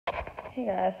Hey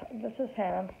guys, this is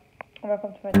Hannah, and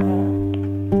welcome to my channel.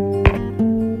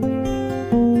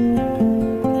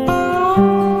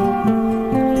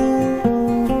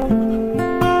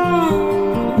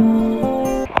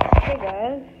 Hey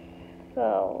guys,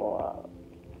 so,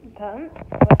 6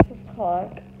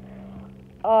 o'clock,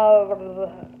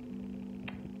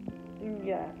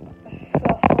 yeah,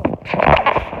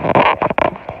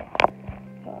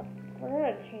 so, we're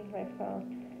gonna change my phone.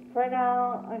 Right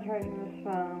now, I'm charging this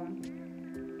phone.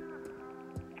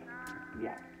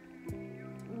 Yeah.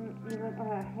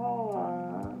 Okay, hold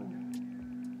on.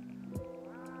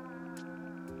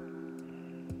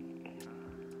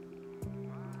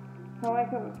 How I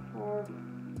could afford.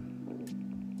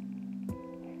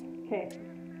 Okay.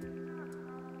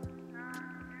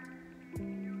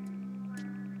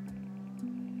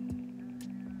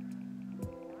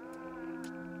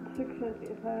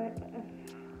 $6.50.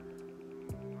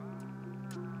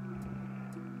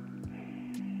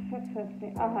 $6.50.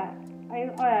 Okay.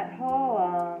 Alright, hold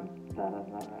on. That is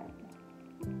not right.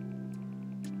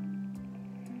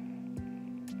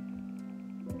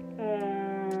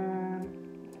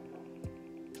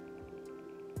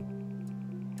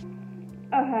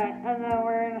 Okay, and then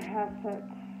we're gonna have to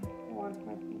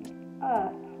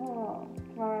hold on.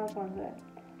 Tomorrow's Wednesday.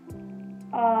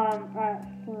 At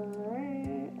 3.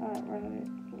 Where did it?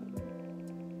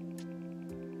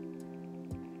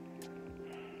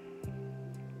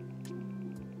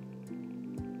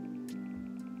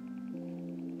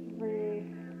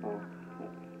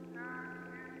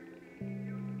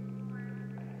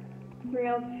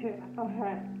 3:02.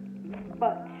 Okay,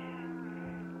 but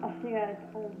I'll see you guys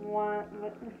in a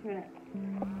minute.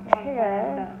 Hey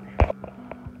guys,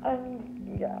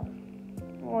 yeah,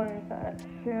 when is that?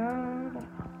 Soon.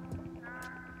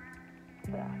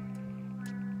 Yeah.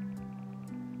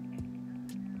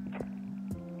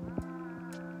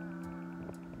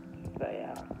 So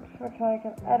yeah, so I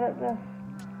can edit this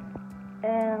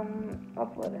and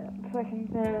upload it, so I can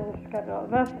do the schedule of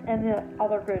this and the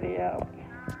other video,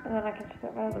 and then I can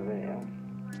start my other video.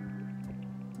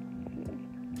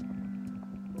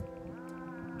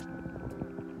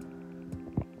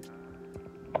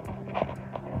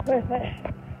 Where's my...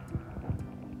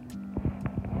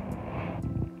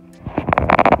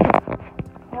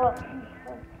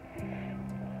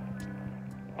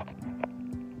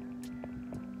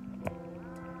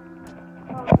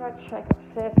 I'm gonna check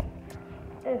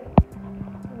if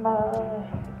my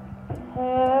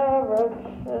hair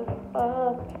roaches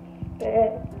up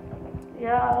there.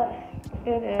 Yes,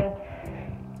 it is.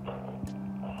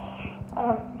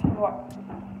 What?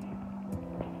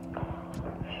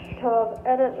 So I'll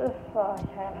edit this so I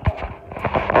can.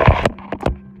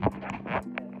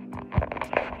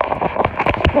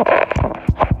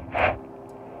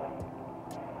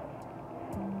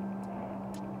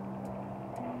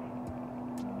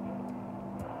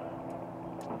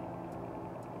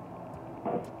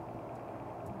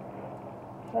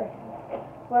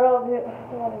 What I'll do, I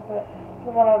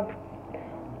want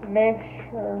to make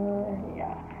sure,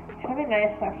 yeah, it's going to be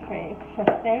nice actually, so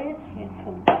stay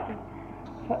tuned.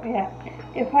 So yeah,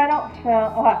 if I don't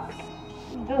film,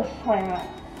 disclaimer,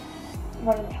 I'm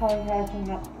going to tell you guys in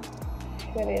the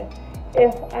video,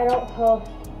 if I don't post,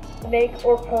 make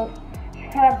or post,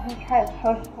 try to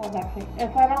post for next week.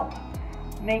 If I don't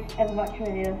make as much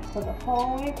videos for the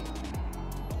following week,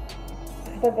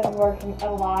 I've been working a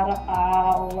lot of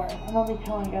hours, and I'll be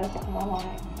telling you guys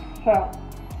online. So,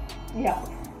 yeah.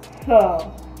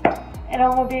 So, and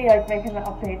I'm gonna be like making the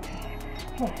updates.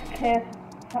 Okay,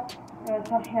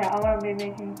 I'm gonna be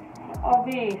making. I'll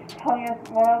be telling you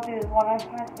what I'll do is when I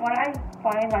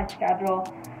find my schedule.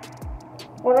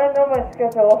 When I know my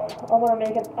schedule, I'm gonna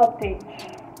make an update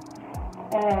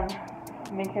and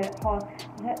make it on.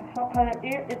 It's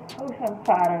posted on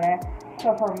Saturday,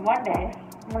 so for Monday.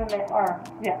 I'm gonna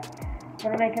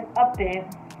make an update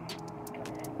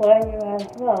letting you guys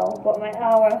know what my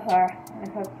hours are,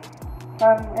 because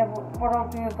what I'll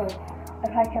do is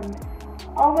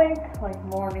I'll make like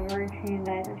morning routine,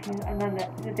 night routine, and then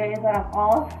the days that I'm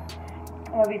off,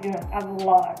 I'll be doing a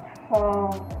vlog. So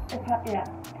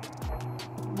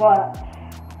but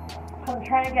I'm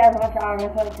trying to get as much hours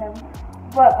as I can.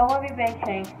 But I want to be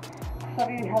making, so I'll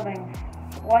be having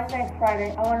Wednesday,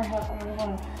 Friday. I want to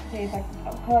see if I can,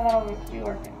 because I want to be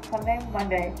working Sunday,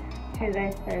 Monday,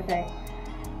 Tuesday, Thursday,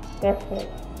 this week.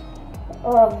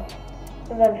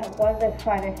 And then have Wednesday,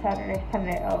 Friday, Saturday,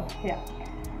 Sunday,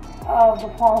 the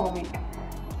following week.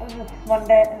 And just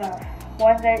Wednesday,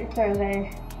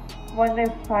 Thursday, Wednesday,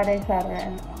 Friday, Saturday,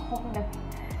 and hoping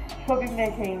she'll be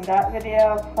making that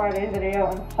video, Friday video,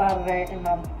 and Saturday, and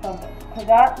then Sunday. So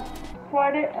that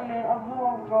Friday, and then I'm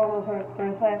gonna go to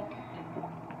Thursday.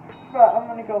 But I'm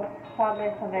gonna go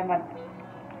Saturday, Sunday, Monday.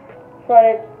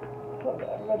 Friday,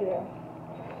 video.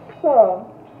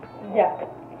 So, yeah.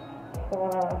 So,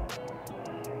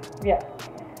 yeah.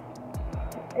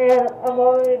 And I'm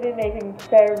going to be making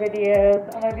better videos.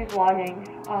 I'm going to be vlogging.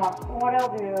 What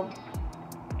I'll do,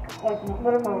 like,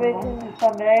 when I'm making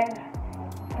Sunday,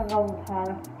 and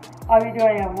I'll be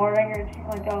doing a morning routine.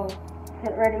 Like, I'll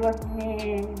get ready with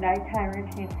me, nighttime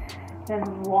routine, then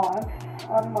vlog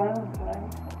on Wednesday.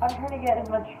 I'm trying to get as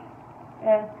much,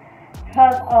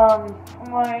 because, I'm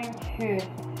going to,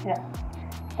 yeah.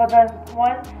 But then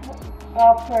once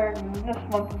after this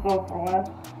month is over with,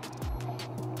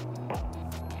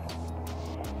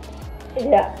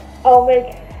 yeah, I'll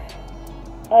make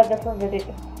a different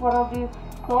video. What I'll do,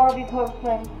 so I'll be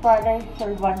posting Friday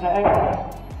through Monday.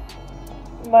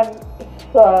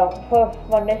 Post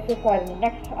Monday through Friday.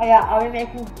 Next, yeah, I'll be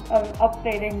making,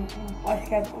 updating my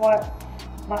schedule, what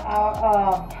my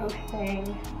posting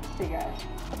for you guys.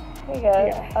 Hey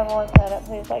guys, yeah. I'm on sign up.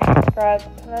 Please like, subscribe,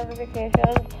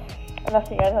 notifications, and I'll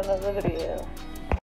see you guys on another video.